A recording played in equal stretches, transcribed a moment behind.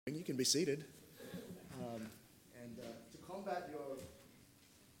You can be seated. And to combat your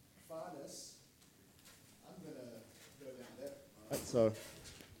farness, I'm going to go down there. All right, so,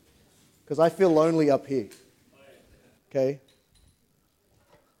 because I feel lonely up here. Okay?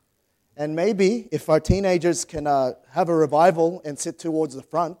 And maybe if our teenagers can have a revival and sit towards the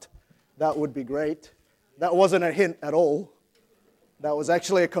front, that would be great. That wasn't a hint at all. That was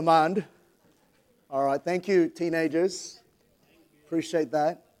actually a command. All right, thank you, teenagers. Appreciate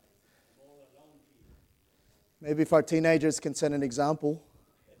that. Maybe if our teenagers can set an example,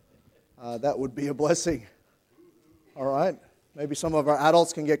 that would be a blessing. All right? Maybe some of our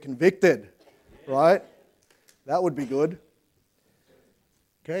adults can get convicted, right? That would be good.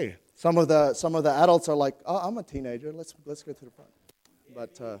 Okay. Some of the adults are like, "Oh, I'm a teenager. Let's go to the front."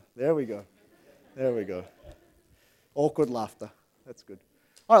 But there we go. There we go. Awkward laughter. That's good.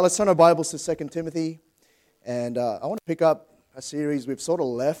 All right, let's turn our Bibles to 2 Timothy. And I want to pick up a series we've sort of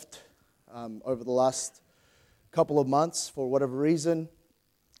left over the last couple of months for whatever reason.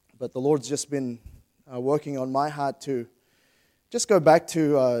 But the Lord's just been working on my heart to just go back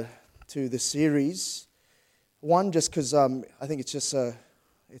to the series. One, just because I think it's just so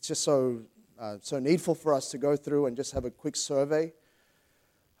needful for us to go through and just have a quick survey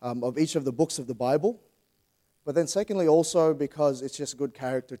of each of the books of the Bible. But then secondly, also because it's just good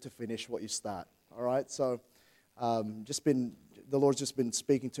character to finish what you start. All right, so the Lord's just been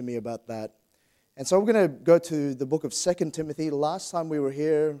speaking to me about that. And so we're going to go to the book of 2 Timothy. Last time we were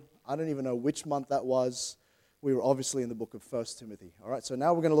here, I don't even know which month that was. We were obviously in the book of 1 Timothy. All right, so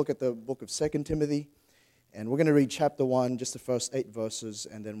now we're going to look at the book of 2 Timothy. And we're going to read chapter 1, just the first 8 verses,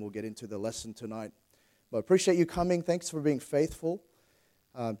 and then we'll get into the lesson tonight. But I appreciate you coming. Thanks for being faithful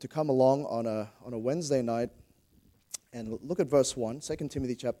to come along on a Wednesday night. And look at verse 1, 2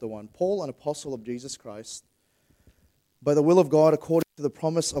 Timothy chapter 1. Paul, an apostle of Jesus Christ, by the will of God, according to the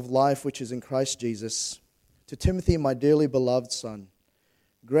promise of life which is in Christ Jesus, to Timothy, my dearly beloved son,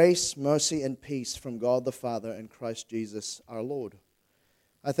 grace, mercy, and peace from God the Father and Christ Jesus our Lord.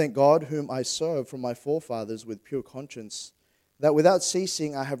 I thank God, whom I serve from my forefathers with pure conscience, that without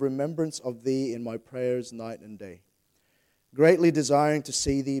ceasing I have remembrance of thee in my prayers night and day, greatly desiring to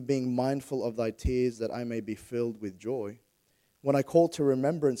see thee, being mindful of thy tears, that I may be filled with joy, when I call to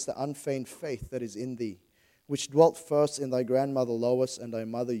remembrance the unfeigned faith that is in thee, which dwelt first in thy grandmother Lois and thy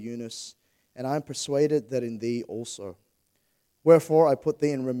mother Eunice, and I am persuaded that in thee also. Wherefore I put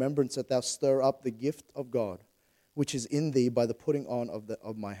thee in remembrance that thou stir up the gift of God, which is in thee by the putting on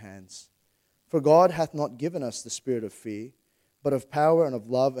of my hands. For God hath not given us the spirit of fear, but of power and of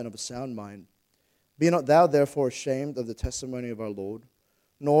love and of a sound mind. Be not thou therefore ashamed of the testimony of our Lord,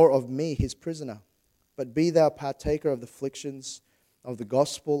 nor of me his prisoner, but be thou partaker of the afflictions of the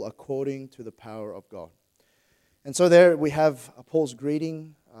gospel according to the power of God. And so there we have Paul's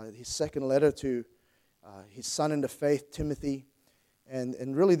greeting, his second letter to his son in the faith, Timothy.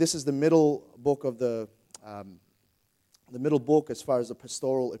 And really this is the middle book of the middle book as far as the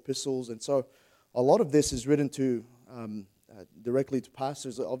pastoral epistles. And so a lot of this is written to directly to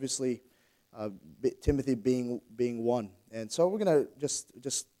pastors, obviously Timothy being one. And so we're going to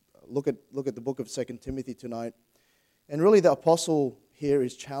just look at the book of 2 Timothy tonight. And really the apostle here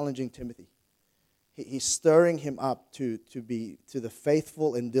is challenging Timothy. He's stirring him up to the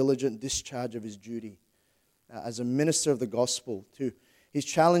faithful and diligent discharge of his duty as a minister of the gospel. He's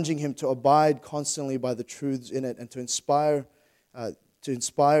challenging him to abide constantly by the truths in it and to inspire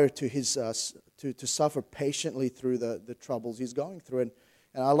to suffer patiently through the troubles he's going through.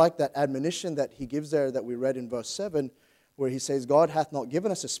 And I like that admonition that he gives there that we read in verse 7, where he says, God hath not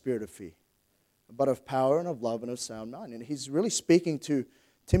given us a spirit of fear, but of power and of love and of sound mind. And he's really speaking to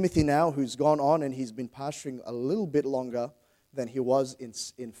Timothy now, who's gone on and he's been pastoring a little bit longer than he was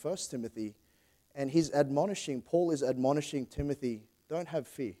in 1 Timothy. And Paul is admonishing Timothy, don't have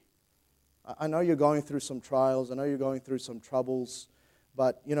fear. I know you're going through some trials. I know you're going through some troubles.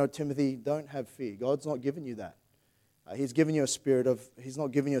 But, Timothy, don't have fear. God's not giving you that. He's not giving you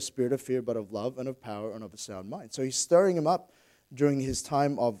a spirit of fear, but of love and of power and of a sound mind. So he's stirring him up during his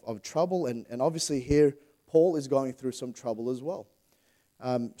time of trouble. And obviously here, Paul is going through some trouble as well.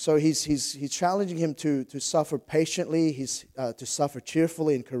 So he's challenging him to suffer patiently, to suffer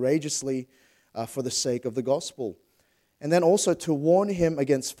cheerfully and courageously for the sake of the gospel. And then also to warn him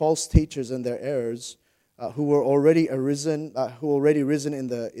against false teachers and their errors who were already risen in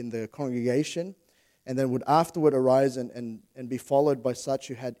the congregation, and then would afterward arise and be followed by such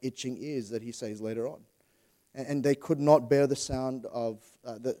who had itching ears, that he says later on. And they could not bear sound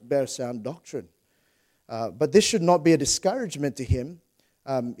doctrine. But this should not be a discouragement to him,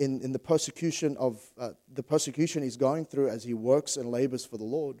 in the persecution he's going through as he works and labors for the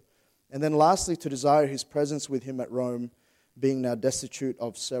Lord. And then lastly, to desire his presence with him at Rome, being now destitute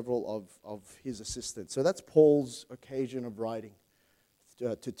of several of his assistants. So that's Paul's occasion of writing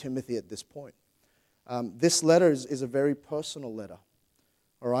to Timothy at this point. This letter is a very personal letter.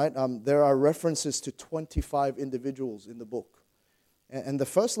 All right? There are references to 25 individuals in the book. And the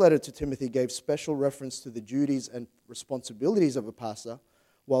first letter to Timothy gave special reference to the duties and responsibilities of a pastor,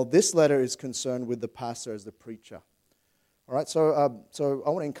 while this letter is concerned with the pastor as the preacher. All right, so I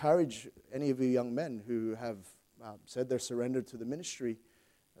want to encourage any of you young men who have said they're surrendered to the ministry.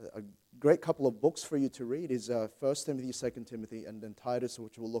 A great couple of books for you to read is 1 Timothy, 2 Timothy, and then Titus,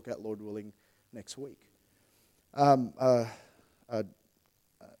 which we'll look at, Lord willing, next week. An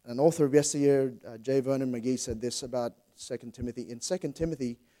author of yesteryear, J. Vernon McGee, said this about 2 Timothy. In 2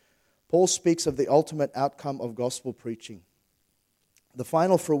 Timothy, Paul speaks of the ultimate outcome of gospel preaching. The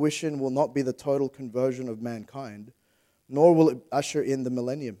final fruition will not be the total conversion of mankind, nor will it usher in the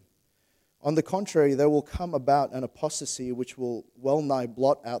millennium. On the contrary, there will come about an apostasy which will well nigh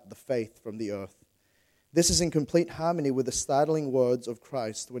blot out the faith from the earth. This is in complete harmony with the startling words of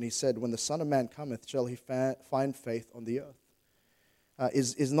Christ when he said, "When the Son of Man cometh, shall he find faith on the earth?"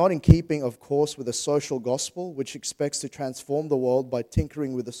 Is not in keeping, of course, with the social gospel, which expects to transform the world by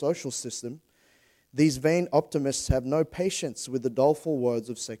tinkering with the social system. These vain optimists have no patience with the doleful words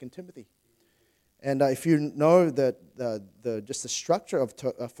of 2 Timothy. And if you know that just the structure of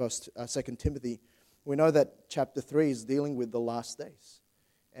 2 Timothy, we know that chapter 3 is dealing with the last days.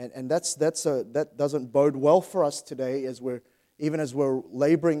 And that doesn't bode well for us today as we're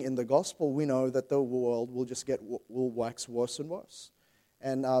laboring in the gospel. We know that the world will wax worse and worse.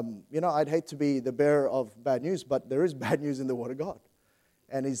 And, I'd hate to be the bearer of bad news, but there is bad news in the Word of God.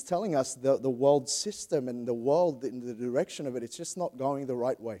 And he's telling us the world system and the world in the direction of it, it's just not going the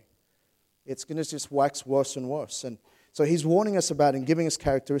right way. It's going to just wax worse and worse. And so he's warning us about and giving us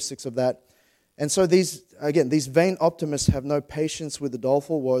characteristics of that. And so these vain optimists have no patience with the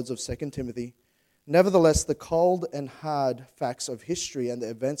doleful words of 2 Timothy. Nevertheless, the cold and hard facts of history and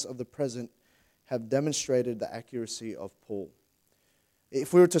the events of the present have demonstrated the accuracy of Paul.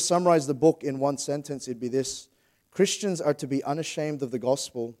 If we were to summarize the book in one sentence, it'd be this: Christians are to be unashamed of the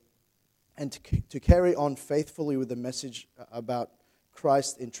gospel and to carry on faithfully with the message about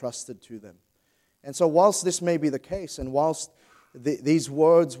Christ entrusted to them. And so whilst this may be the case, and whilst these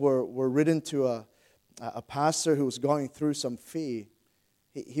words were written to a pastor who was going through some fear,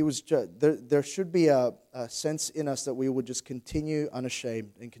 there should be a sense in us that we would just continue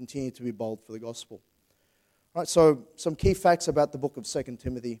unashamed and continue to be bold for the gospel. All right, so some key facts about the book of 2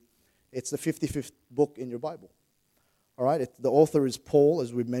 Timothy. It's the 55th book in your Bible. All right, the author is Paul,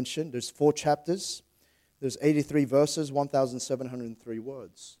 as we've mentioned. There's 4 chapters. There's 83 verses, 1,703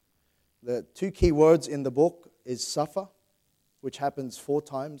 words. The 2 key words in the book is suffer, which happens 4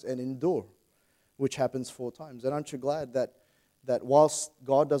 times, and endure, which happens 4 times. And aren't you glad that whilst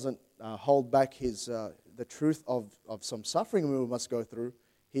God doesn't hold back the truth of some suffering we must go through,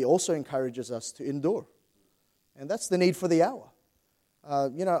 He also encourages us to endure. And that's the need for the hour.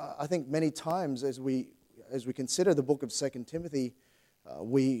 I think many times as we consider the book of 2 Timothy,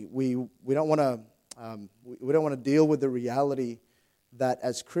 we don't want to deal with the reality that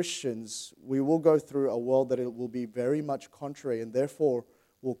as Christians we will go through a world that it will be very much contrary, and therefore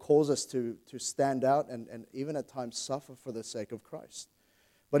will cause us to stand out and even at times suffer for the sake of Christ.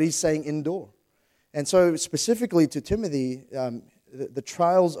 But he's saying endure. And so specifically to Timothy, the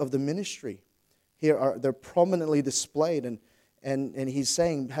trials of the ministry here they're prominently displayed, and he's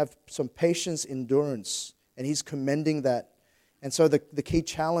saying have some patience, endurance, and he's commending that. And so the key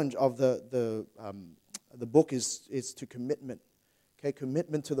challenge of the book is to commitment. Okay,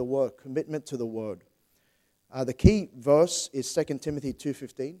 commitment to the work, commitment to the word. The key verse is 2 Timothy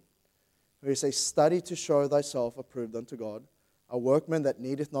 2:15, where he says, "Study to show thyself approved unto God, a workman that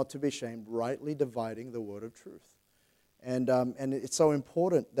needeth not to be ashamed, rightly dividing the word of truth." And it's so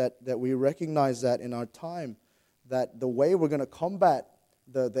important that we recognize that in our time, that the way we're going to combat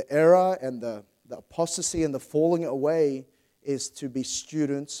the error and the apostasy and the falling away is to be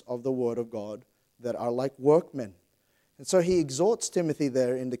students of the Word of God that are like workmen. And so he exhorts Timothy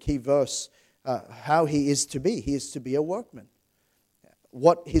there in the key verse how he is to be. He is to be a workman.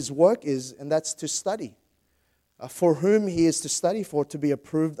 What his work is, and that's to study. For whom he is to study for, to be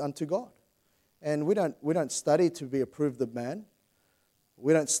approved unto God. And we don't study to be approved of man.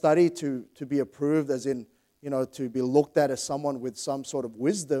 We don't study to be approved as in, to be looked at as someone with some sort of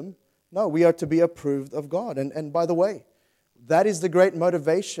wisdom. No, we are to be approved of God. And by the way, that is the great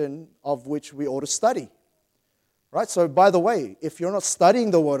motivation of which we ought to study. Right? So, by the way, if you're not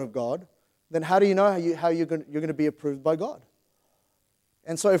studying the Word of God, then how do you know how you're going to be approved by God?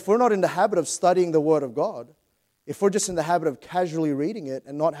 And so if we're not in the habit of studying the Word of God, if we're just in the habit of casually reading it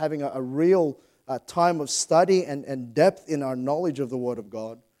and not having a real time of study and depth in our knowledge of the Word of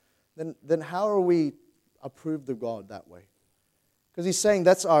God, then how are we approved of God that way? Because he's saying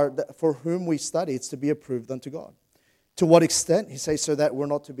for whom we study, it's to be approved unto God. To what extent? He says so that we're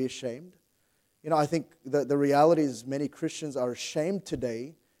not to be ashamed. I think the reality is many Christians are ashamed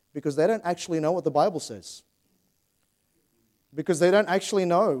today because they don't actually know what the Bible says. Because they don't actually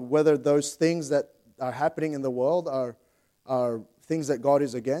know whether those things that are happening in the world are things that God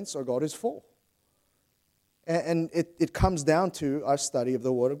is against or God is for. And it comes down to our study of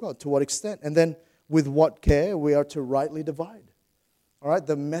the Word of God. To what extent? And then with what care we are to rightly divide. All right?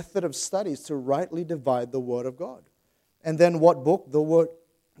 The method of study is to rightly divide the Word of God. And then what book? The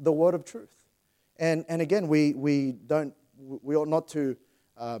Word of truth. And again, we ought not to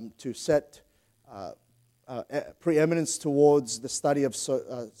set preeminence towards the study of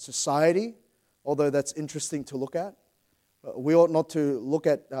society, although that's interesting to look at. We ought not to look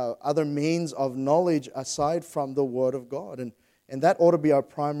at other means of knowledge aside from the Word of God. And that ought to be our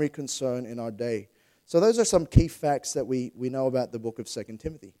primary concern in our day. So those are some key facts that we know about the book of 2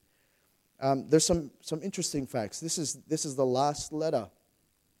 Timothy. There's some interesting facts. This is the last letter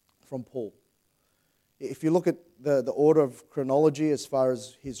from Paul. If you look at the order of chronology as far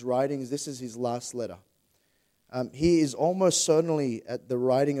as his writings, this is his last letter. He is almost certainly at the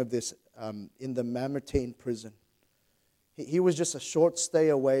writing of this in the Mamertine prison. He was just a short stay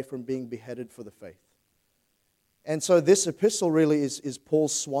away from being beheaded for the faith. And so this epistle really is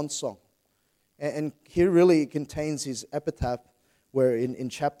Paul's swan song. And here really contains his epitaph, where in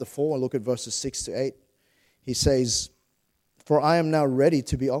chapter 4, look at verses 6 to 8, he says, "For I am now ready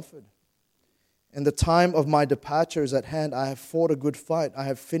to be offered. And the time of my departure is at hand. I have fought a good fight. I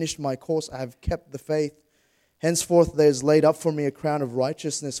have finished my course. I have kept the faith. Henceforth there is laid up for me a crown of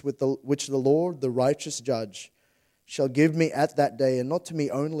righteousness, which the Lord, the righteous judge, shall give me at that day, and not to me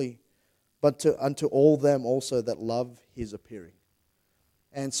only, but unto all them also that love his appearing."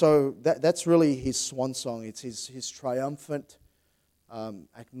 And so that's really his swan song. It's his triumphant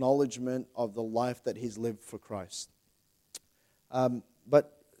acknowledgement of the life that he's lived for Christ.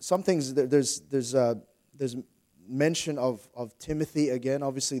 But some things, there's mention of Timothy again.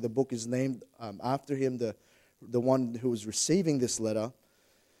 Obviously, the book is named after him, the one who was receiving this letter.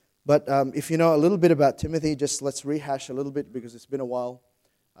 But if you know a little bit about Timothy, just let's rehash a little bit because it's been a while.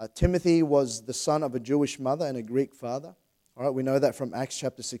 Timothy was the son of a Jewish mother and a Greek father. All right, we know that from Acts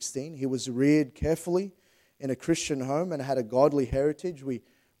chapter 16. He was reared carefully in a Christian home and had a godly heritage. We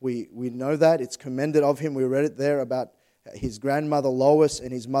know that. It's commended of him. We read it there about his grandmother Lois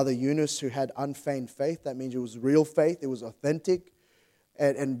and his mother Eunice, who had unfeigned faith. That means it was real faith. It was authentic.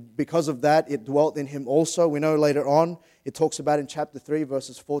 And because of that, it dwelt in him also. We know later on, it talks about in chapter 3,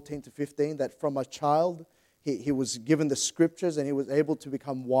 verses 14 to 15, that from a child, he was given the scriptures and he was able to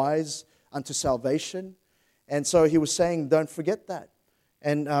become wise unto salvation. And so he was saying, don't forget that.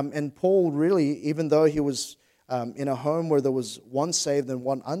 And Paul really, even though he was in a home where there was one saved and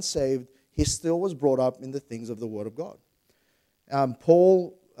one unsaved, he still was brought up in the things of the Word of God.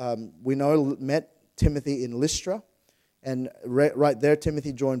 Paul, we know, met Timothy in Lystra. And right there,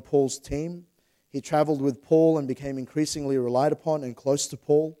 Timothy joined Paul's team. He traveled with Paul and became increasingly relied upon and close to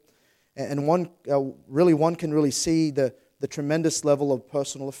Paul. And one can really see the tremendous level of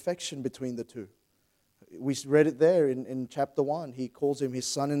personal affection between the two. We read it there in chapter 1. He calls him his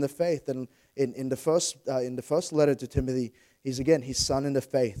son in the faith. And in the first letter to Timothy, he's again his son in the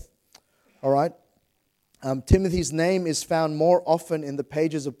faith. All right? Timothy's name is found more often in the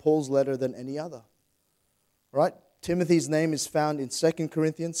pages of Paul's letter than any other. Right? Timothy's name is found in 2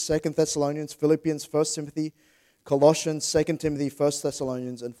 Corinthians, 2 Thessalonians, Philippians, 1 Timothy, Colossians, 2 Timothy, 1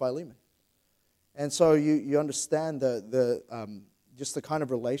 Thessalonians, and Philemon. And so you understand just the kind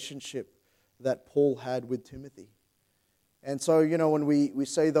of relationship that Paul had with Timothy. And so, when we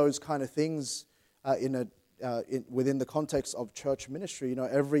say those kind of things within the context of church ministry,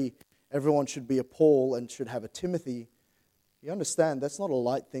 everyone should be a Paul and should have a Timothy. You understand, that's not a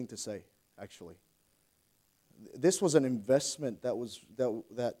light thing to say, actually. This was an investment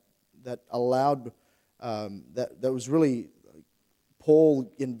that allowed that was really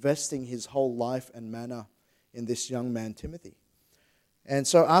Paul investing his whole life and manner in this young man Timothy. And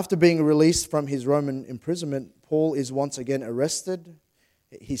so after being released from his Roman imprisonment, Paul is once again arrested.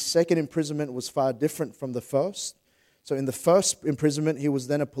 His second imprisonment was far different from the first. So in the first imprisonment, he was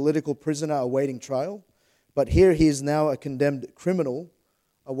then a political prisoner awaiting trial. But here he is now a condemned criminal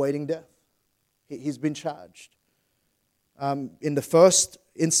awaiting death. He's been charged. In the first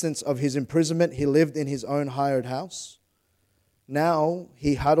instance of his imprisonment, he lived in his own hired house. Now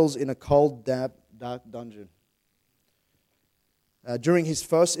he huddles in a cold, damp, dark dungeon. During his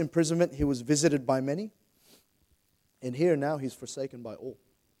first imprisonment, he was visited by many. And here now he's forsaken by all.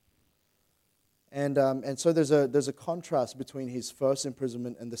 And so there's a contrast between his first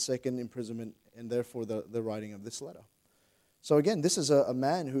imprisonment and the second imprisonment, and therefore the writing of this letter. So again, this is a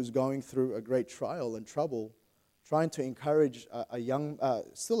man who's going through a great trial and trouble, trying to encourage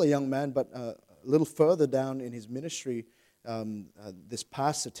still a young man, but a little further down in his ministry, this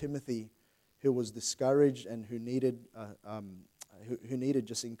pastor Timothy, who was discouraged and who needed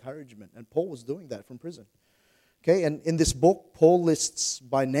just encouragement. And Paul was doing that from prison. Okay, and in this book, Paul lists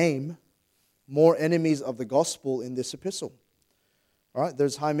by name more enemies of the gospel in this epistle. All right,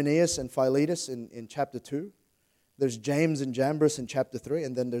 there's Hymenaeus and Philetus in chapter 2. There's James and Jambres in chapter 3.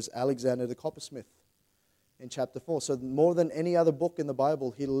 And then there's Alexander the coppersmith in chapter 4. So more than any other book in the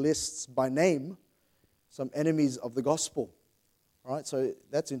Bible, he lists by name some enemies of the gospel. All right, so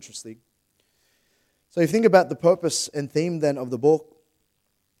that's interesting. So if you think about the purpose and theme then of the book,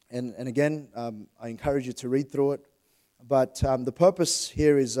 and again, I encourage you to read through it. But the purpose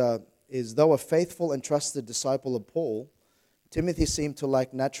here is though a faithful and trusted disciple of Paul, Timothy seemed to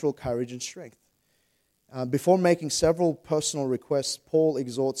lack natural courage and strength. Before making several personal requests, Paul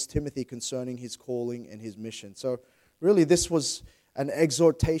exhorts Timothy concerning his calling and his mission. So really this was an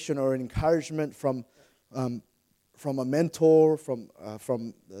exhortation or an encouragement from a mentor, from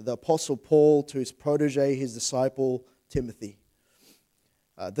the Apostle Paul to his protege, his disciple, Timothy.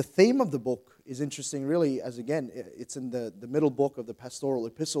 The theme of the book is interesting, really, as again, it's in the middle book of the pastoral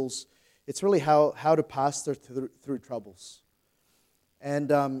epistles. It's really how to pastor through troubles,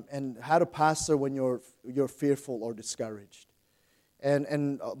 and how to pastor when you're fearful or discouraged.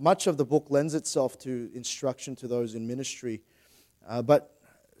 And much of the book lends itself to instruction to those in ministry. But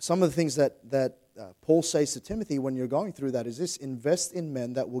some of the things that Paul says to Timothy when you're going through that is this: invest in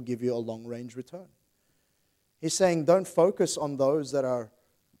men that will give you a long-range return. He's saying don't focus on those that are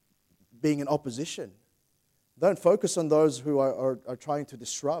being in opposition. Don't focus on those who are trying to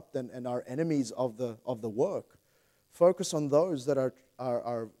disrupt and are enemies of the work. Focus on those that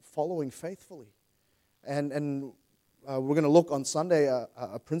are following faithfully. And we're going to look on Sunday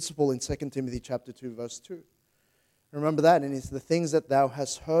a principle in 2 Timothy chapter 2, verse 2. Remember that, and it's the things that thou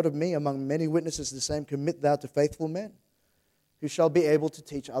hast heard of me among many witnesses, the same commit thou to faithful men, who shall be able to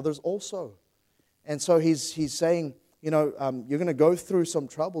teach others also. And so he's saying, you're going to go through some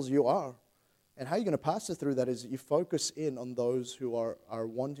troubles, you are. And how you're going to pass it through that is you focus in on those who are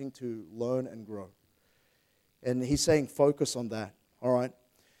wanting to learn and grow. And he's saying focus on that, all right?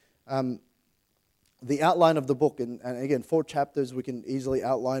 The outline of the book, and again, 4 chapters, we can easily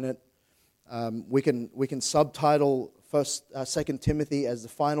outline it. We can subtitle 2 Timothy as the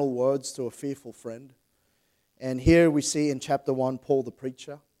final words to a fearful friend. And here we see in chapter 1, Paul the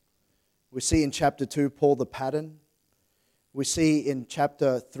preacher. We see in chapter 2, Paul the pattern. We see in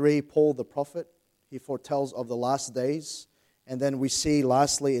chapter 3, Paul the prophet. He foretells of the last days. And then we see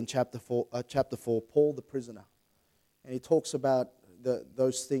lastly in chapter 4, Paul the prisoner. And he talks about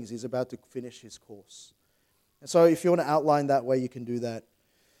those things. He's about to finish his course. And so if you want to outline that way, you can do that.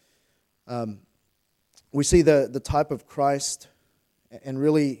 We see the type of Christ, and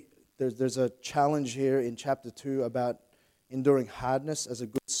really there's a challenge here in chapter 2 about enduring hardness as a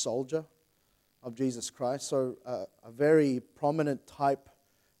good soldier of Jesus Christ. So a very prominent type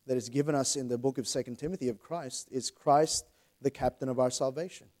that is given us in the book of 2 Timothy of Christ is Christ, the captain of our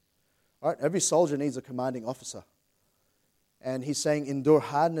salvation. All right, every soldier needs a commanding officer. And he's saying endure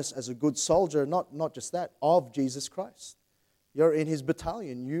hardness as a good soldier, not just that, of Jesus Christ. You're in his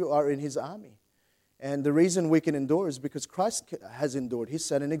battalion. You are in his army. And the reason we can endure is because Christ has endured. He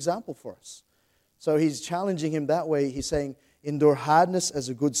set an example for us. So he's challenging him that way. He's saying, endure hardness as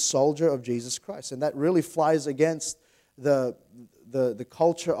a good soldier of Jesus Christ. And that really flies against the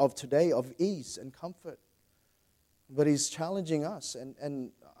culture of today of ease and comfort. But he's challenging us,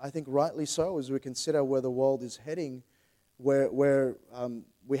 and I think rightly so, as we consider where the world is heading, where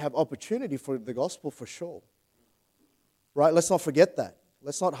we have opportunity for the gospel for sure. Right? Let's not forget that.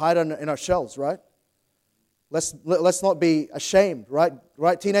 Let's not hide in our shells, right? Let's not be ashamed, right?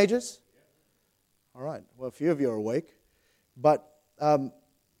 Right, teenagers? All right. Well, a few of you are awake. But,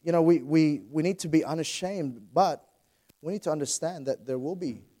 we need to be unashamed, but we need to understand that there will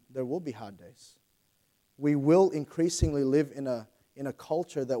be hard days. We will increasingly live in a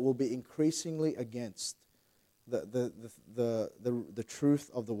culture that will be increasingly against the truth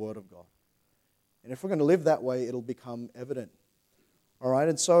of the Word of God. And if we're going to live that way, it'll become evident. All right,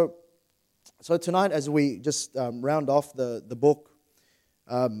 and so So tonight, as we just round off the book,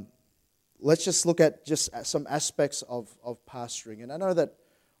 let's just look at just some aspects of pastoring. And I know that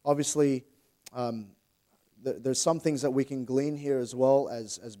obviously there's some things that we can glean here as well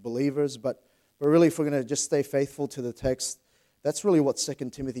as believers, but really if we're going to just stay faithful to the text, that's really what 2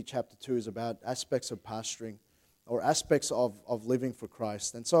 Timothy chapter 2 is about, aspects of pastoring or aspects of living for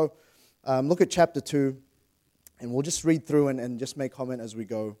Christ. And so look at chapter 2, and we'll just read through and just make comment as we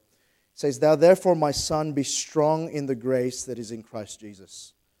go. It says, "Thou therefore, my son, be strong in the grace that is in Christ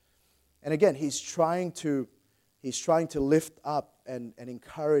Jesus." And again, he's trying to lift up and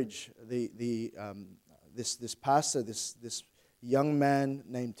encourage this pastor, this young man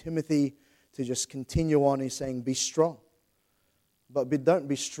named Timothy, to just continue on. He's saying, be strong. But don't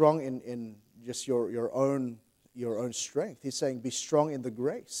be strong in just your own strength. He's saying, be strong in the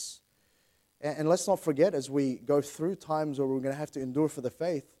grace. And let's not forget, as we go through times where we're going to have to endure for the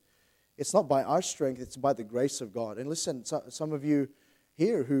faith, it's not by our strength, it's by the grace of God. And listen, some of you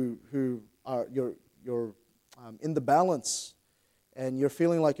here who are you're in the balance, and you're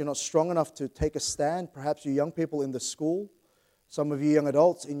feeling like you're not strong enough to take a stand. Perhaps you young people in the school, some of you young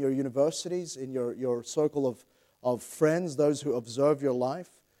adults in your universities, in your circle of friends, those who observe your life.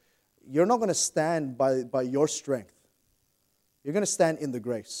 You're not going to stand by your strength. You're going to stand in the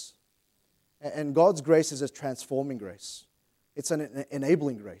grace. And God's grace is a transforming grace. It's an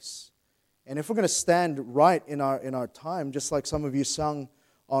enabling grace. And if we're going to stand right in our time, just like some of you sung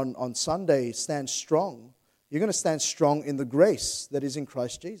on Sunday, stand strong, you're going to stand strong in the grace that is in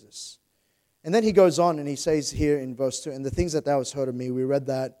Christ Jesus. And then he goes on and he says here in verse 2, "And the things that thou hast heard of me," we read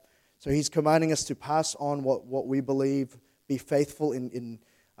that. So he's commanding us to pass on what we believe, be faithful in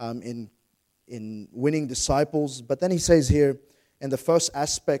winning disciples. But then he says here, and the first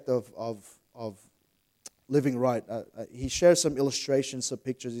aspect of living right, he shares some illustrations, some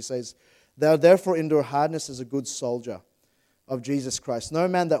pictures. He says, "Thou therefore endure hardness as a good soldier of Jesus Christ. No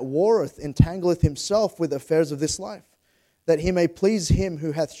man that warreth entangleth himself with affairs of this life, that he may please him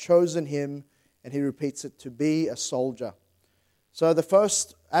who hath chosen him," and he repeats it, "to be a soldier." So the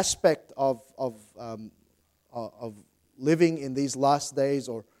first aspect of living in these last days,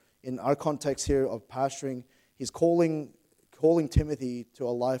 or in our context here of pastoring, he's calling Timothy to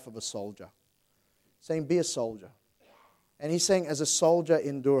a life of a soldier, saying, be a soldier. And he's saying, as a soldier,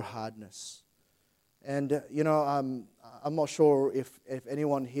 endure hardness. And, I'm not sure if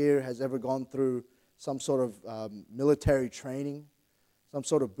anyone here has ever gone through some sort of military training, some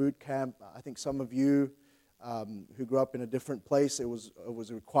sort of boot camp. I think some of you who grew up in a different place, it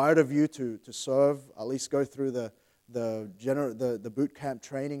was required of you to serve, at least go through the boot camp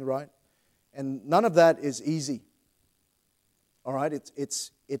training, right? And none of that is easy. All right,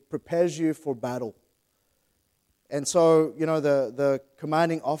 it prepares you for battle. And so, the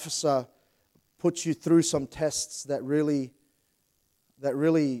commanding officer puts you through some tests that really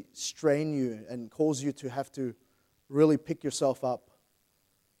strain you and cause you to have to really pick yourself up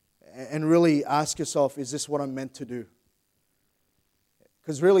and really ask yourself, is this what I'm meant to do?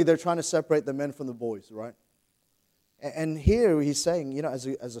 Because really they're trying to separate the men from the boys, right? And here he's saying, as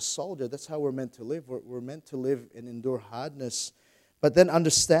a soldier, that's how we're meant to live. We're meant to live and endure hardness, but then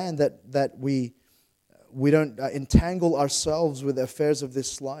understand that we don't entangle ourselves with the affairs of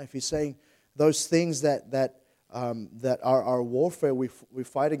this life. He's saying those things that are our warfare, we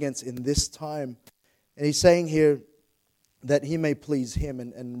fight against in this time. And he's saying here that he may please him,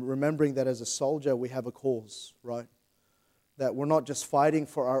 and remembering that as a soldier we have a cause, right? That we're not just fighting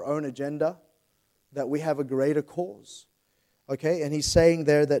for our own agenda, that we have a greater cause. Okay, and he's saying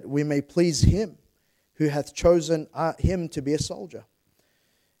there that we may please him who hath chosen him to be a soldier.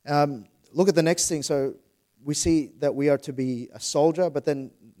 Look at the next thing. So we see that we are to be a soldier, but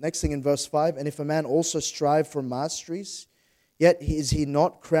then next thing in verse 5, "And if a man also strive for masteries, yet is he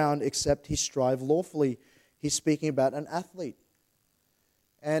not crowned except he strive lawfully." He's speaking about an athlete.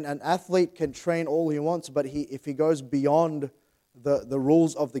 And an athlete can train all he wants, but if he goes beyond the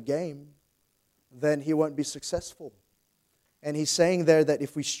rules of the game, then he won't be successful. And he's saying there that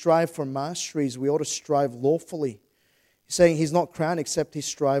if we strive for masteries, we ought to strive lawfully. He's saying he's not crowned except he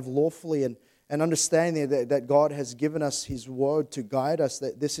strive lawfully, and understanding that God has given us His Word to guide us,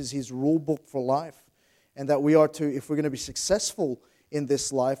 that this is His rule book for life, and that we are to, if we're going to be successful in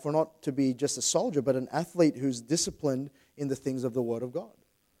this life, we're not to be just a soldier, but an athlete who's disciplined in the things of the Word of God.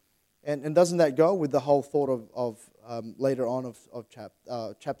 And doesn't that go with the whole thought of later on of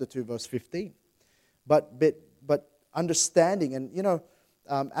chapter 2, verse 15? But understanding, and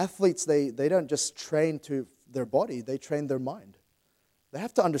athletes, they don't just train to their body, they train their mind. They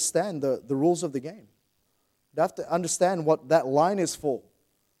have to understand the rules of the game. They have to understand what that line is for.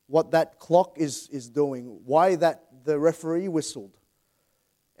 what that clock is doing, why the referee whistled.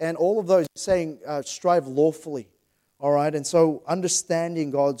 And all of those saying, strive lawfully. All right? And so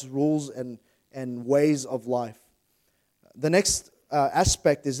understanding God's rules and ways of life. The next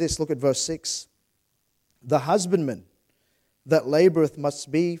aspect is this. Look at verse 6. The husbandman that laboreth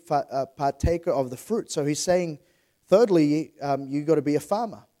must be a partaker of the fruit. So he's saying, thirdly, you've got to be a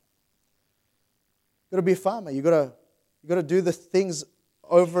farmer. You've got to be a farmer. You've got to do the things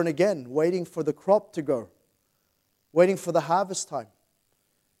over and again, waiting for the crop to go, waiting for the harvest time.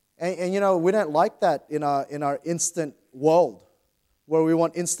 And we don't like that in our instant world, where we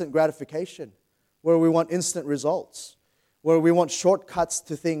want instant gratification, where we want instant results, where we want shortcuts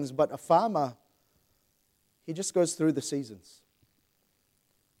to things. But a farmer, he just goes through the seasons.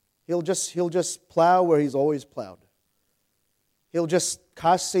 He'll just plow where he's always plowed. He'll just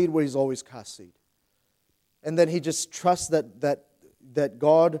cast seed where he's always cast seed. And then he just trusts that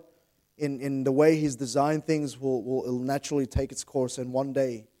God, in the way He's designed things, will naturally take its course, and one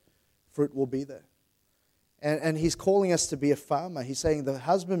day fruit will be there. And He's calling us to be a farmer. He's saying the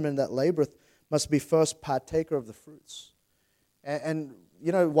husbandman that laboreth must be first partaker of the fruits. And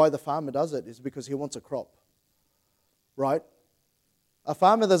you know why the farmer does it is because he wants a crop. Right? A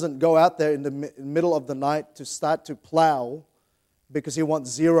farmer doesn't go out there in the middle of the night to start to plow because he wants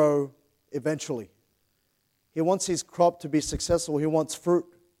zero eventually. He wants his crop to be successful. He wants fruit.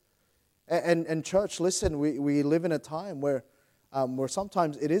 And church, listen, we live in a time where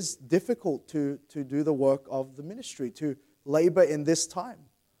sometimes it is difficult to do the work of the ministry, to labor in this time.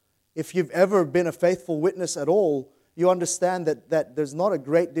 If you've ever been a faithful witness at all, you understand that there's not a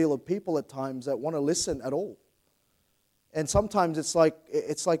great deal of people at times that want to listen at all. And sometimes it's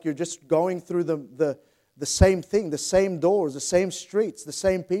like you're just going through the same thing, the same doors, the same streets, the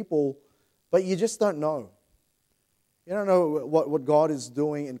same people, but you just don't know. You don't know what God is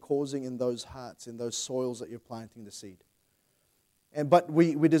doing and causing in those hearts, in those soils that you're planting the seed. But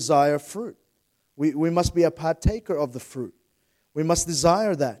we desire fruit. We must be a partaker of the fruit. We must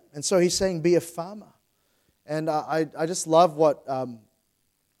desire that. And so He's saying, be a farmer. And I just love what...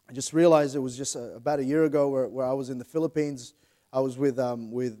 I just realized it was just about a year ago where I was in the Philippines. I was with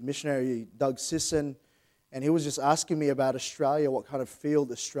missionary Doug Sisson, and he was just asking me about Australia, what kind of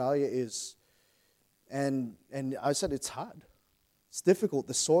field Australia is. And I said, it's hard. It's difficult.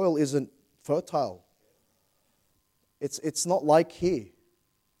 The soil isn't fertile. It's not like here,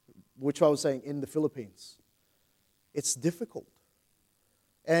 which I was saying in the Philippines. It's difficult.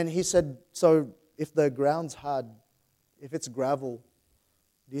 And he said, so if the ground's hard, if it's gravel,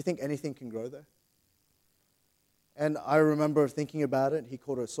 do you think anything can grow there? And I remember thinking about it. He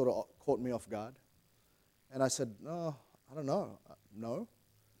sort of caught me off guard. And I said, no, I don't know. No.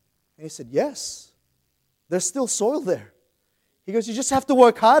 And he said, yes. There's still soil there. He goes, you just have to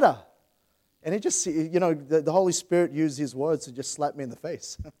work harder. And it just, the Holy Spirit used His words to just slap me in the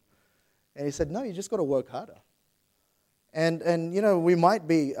face. And He said, no, you just got to work harder. And we might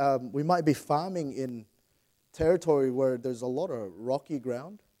be farming in territory where there's a lot of rocky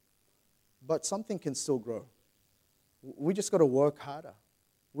ground, but something can still grow. We just got to work harder.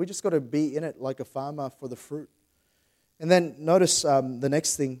 We just got to be in it like a farmer for the fruit. And then notice the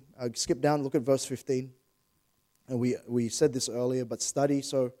next thing. Skip down, look at verse 15. And we said this earlier, but study.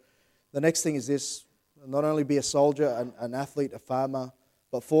 So the next thing is this: not only be a soldier, an athlete, a farmer,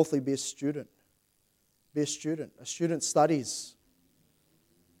 but fourthly, be a student. Be a student. A student studies.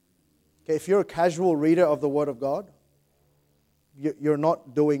 Okay, if you're a casual reader of the Word of God, you're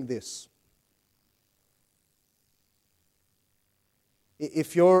not doing this.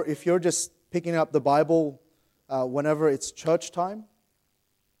 If you're just picking up the Bible whenever it's church time,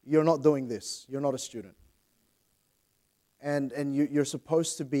 you're not doing this. You're not a student. And you're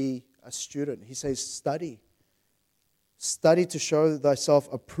supposed to be a student. He says, study. Study to show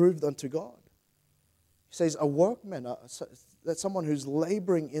thyself approved unto God. He says, a workman, that's someone who's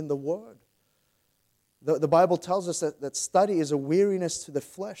laboring in the Word. The Bible tells us that study is a weariness to the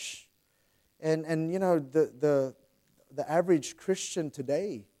flesh. And the average Christian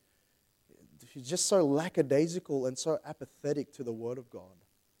today, he's just so lackadaisical and so apathetic to the Word of God.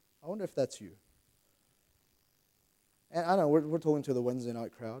 I wonder if that's you. And I know we're talking to the Wednesday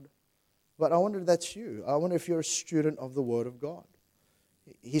night crowd, but I wonder if that's you. I wonder if you're a student of the Word of God.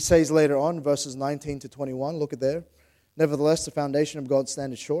 He says later on, verses 19 to 21, look at there. Nevertheless, the foundation of God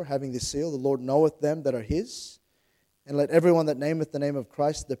standeth sure, having this seal, the Lord knoweth them that are His. And let everyone that nameth the name of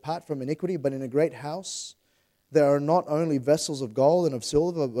Christ depart from iniquity. But in a great house there are not only vessels of gold and of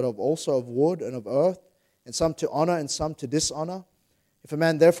silver, but also of wood and of earth, and some to honor and some to dishonor. If a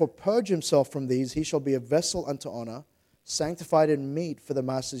man therefore purge himself from these, he shall be a vessel unto honor, sanctified and meet for the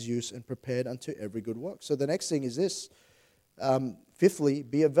master's use and prepared unto every good work. So the next thing is this. Fifthly,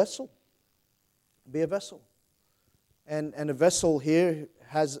 be a vessel. Be a vessel. And a vessel here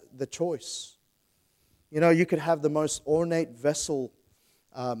has the choice. You could have the most ornate vessel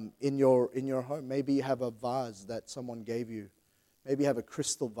in your home. Maybe you have a vase that someone gave you. Maybe you have a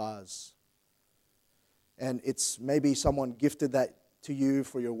crystal vase. And it's maybe someone gifted that to you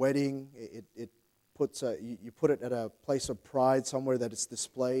for your wedding. It puts you put it at a place of pride, somewhere that it's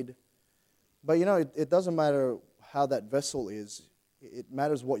displayed. But it doesn't matter how that vessel is. It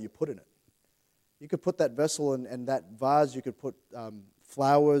matters what you put in it. You could put that vessel and that vase, you could put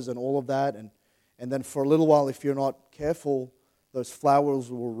flowers and all of that. And then for a little while, if you're not careful, those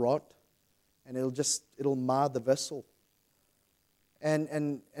flowers will rot. And it'll mar the vessel.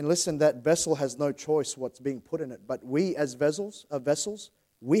 And listen, that vessel has no choice what's being put in it. But we as vessels,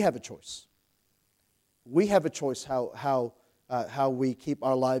 we have a choice. We have a choice how we keep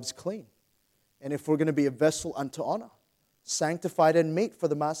our lives clean. And if we're going to be a vessel unto honor, sanctified and meet for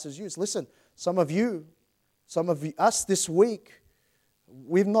the master's use. Listen, some of us this week,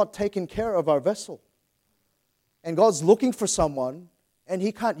 we've not taken care of our vessel. And God's looking for someone, and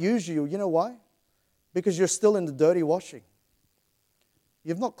He can't use you. You know why? Because you're still in the dirty washing.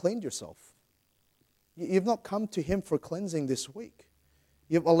 You've not cleaned yourself. You've not come to Him for cleansing this week.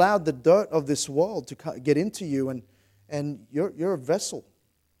 You've allowed the dirt of this world to get into you, and you're a vessel.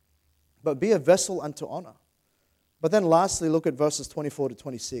 But be a vessel unto honor. But then lastly, look at verses 24 to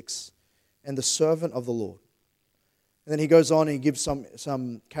 26. And the servant of the Lord. And then he goes on and he gives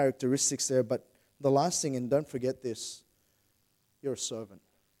some characteristics there. But the last thing, and don't forget this, you're a servant.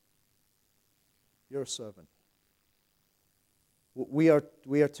 You're a servant. We are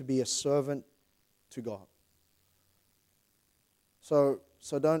to be a servant to God. So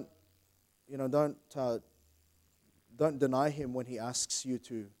don't deny Him when He asks you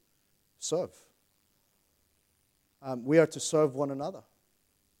to serve. We are to serve one another.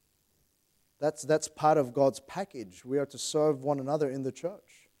 That's part of God's package. We are to serve one another in the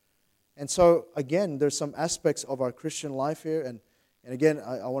church. And so, again, there's some aspects of our Christian life here. And again,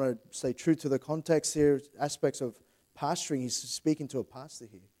 I want to stay true to the context here, aspects of pastoring. He's speaking to a pastor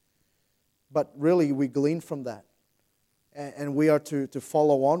here. But really, we glean from that. And we are to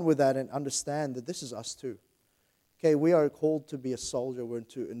follow on with that and understand that this is us too. Okay, we are called to be a soldier. We're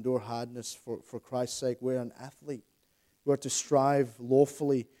to endure hardness for Christ's sake. We're an athlete. We are to strive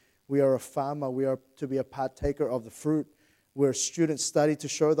lawfully. We are a farmer. We are to be a partaker of the fruit. We're a student. Study to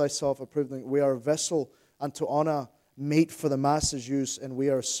show thyself approved. We are a vessel unto honor, meet for the master's use, and we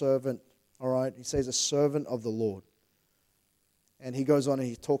are a servant. All right? He says a servant of the Lord. And he goes on and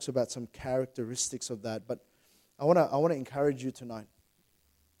he talks about some characteristics of that. But I want to encourage you tonight.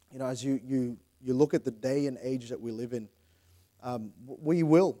 As you look at the day and age that we live in, we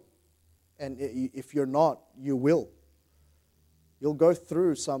will. And if you're not, you will. You'll go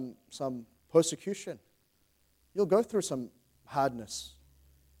through some persecution. You'll go through some hardness.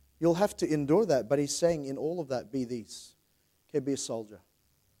 You'll have to endure that. But he's saying in all of that, be these. Okay, be a soldier.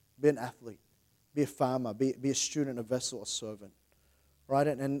 Be an athlete. Be a farmer. Be a student, a vessel, a servant. Right?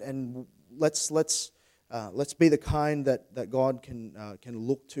 And let's be the kind that God can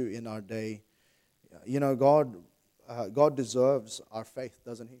look to in our day. God deserves our faith,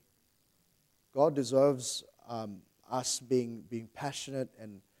 doesn't He? God deserves us being passionate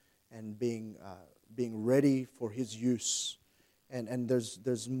and being ready for His use. And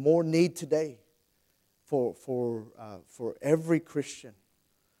there's more need today for every Christian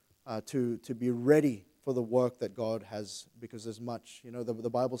to be ready for the work that God has, because there's much. The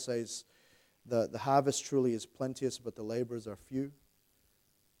Bible says the harvest truly is plenteous, but the laborers are few.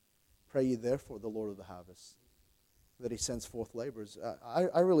 Pray ye therefore the Lord of the harvest, that He sends forth laborers.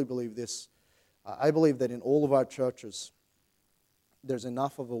 I really believe this. I believe that in all of our churches, there's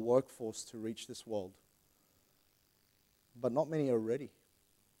enough of a workforce to reach this world. But not many are ready.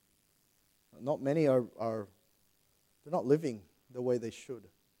 Not many they're not living the way they should.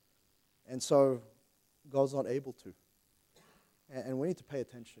 And so, God's not able to. And we need to pay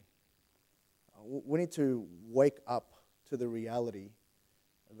attention. We need to wake up to the reality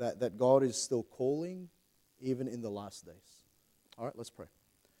that God is still calling, even in the last days. All right, let's pray.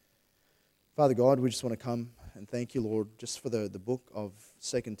 Father God, we just want to come and thank you, Lord, just for the book of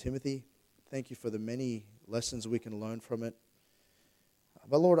 2 Timothy. Thank you for the many lessons we can learn from it.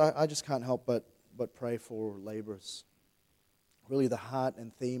 But Lord, I just can't help but pray for laborers. Really, the heart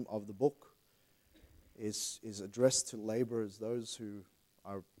and theme of the book is addressed to laborers, those who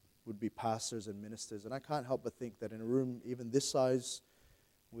would be pastors and ministers. And I can't help but think that in a room even this size,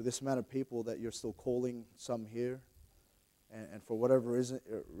 with this amount of people, that you're still calling some here and for whatever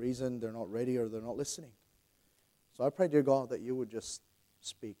reason they're not ready or they're not listening. So I pray, dear God, that you would just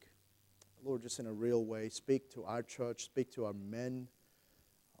speak. Lord, just in a real way, speak to our church, speak to our men,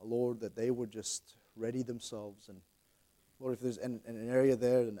 Lord, that they would just ready themselves. And Lord, if there's an area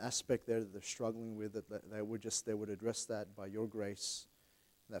there, an aspect there that they're struggling with, that they would address that by your grace.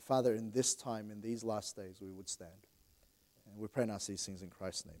 And that, Father, in this time, in these last days, we would stand. And we pray and ask these things in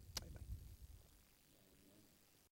Christ's name. Amen.